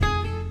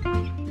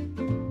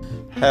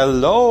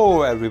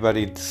Hello,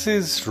 everybody. This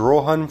is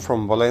Rohan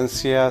from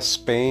Valencia,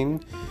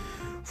 Spain.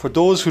 For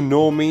those who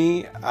know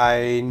me,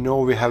 I know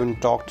we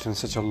haven't talked in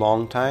such a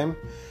long time.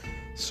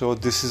 So,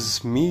 this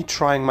is me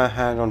trying my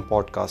hand on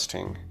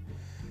podcasting.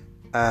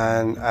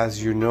 And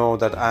as you know,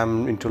 that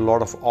I'm into a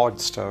lot of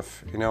odd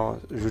stuff,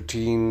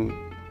 routine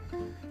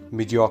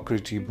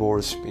mediocrity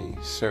bores me.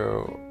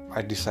 So,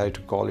 I decided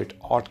to call it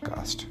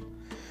Oddcast.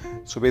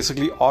 So,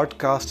 basically,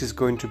 Oddcast is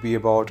going to be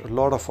about a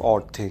lot of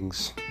odd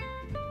things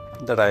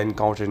that I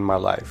encountered in my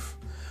life.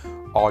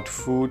 Odd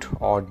food,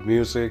 odd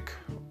music,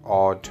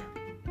 odd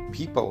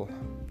people,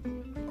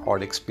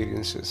 odd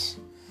experiences.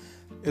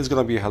 It's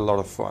gonna be a hell lot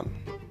of fun.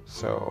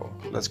 So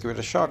let's give it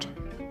a shot.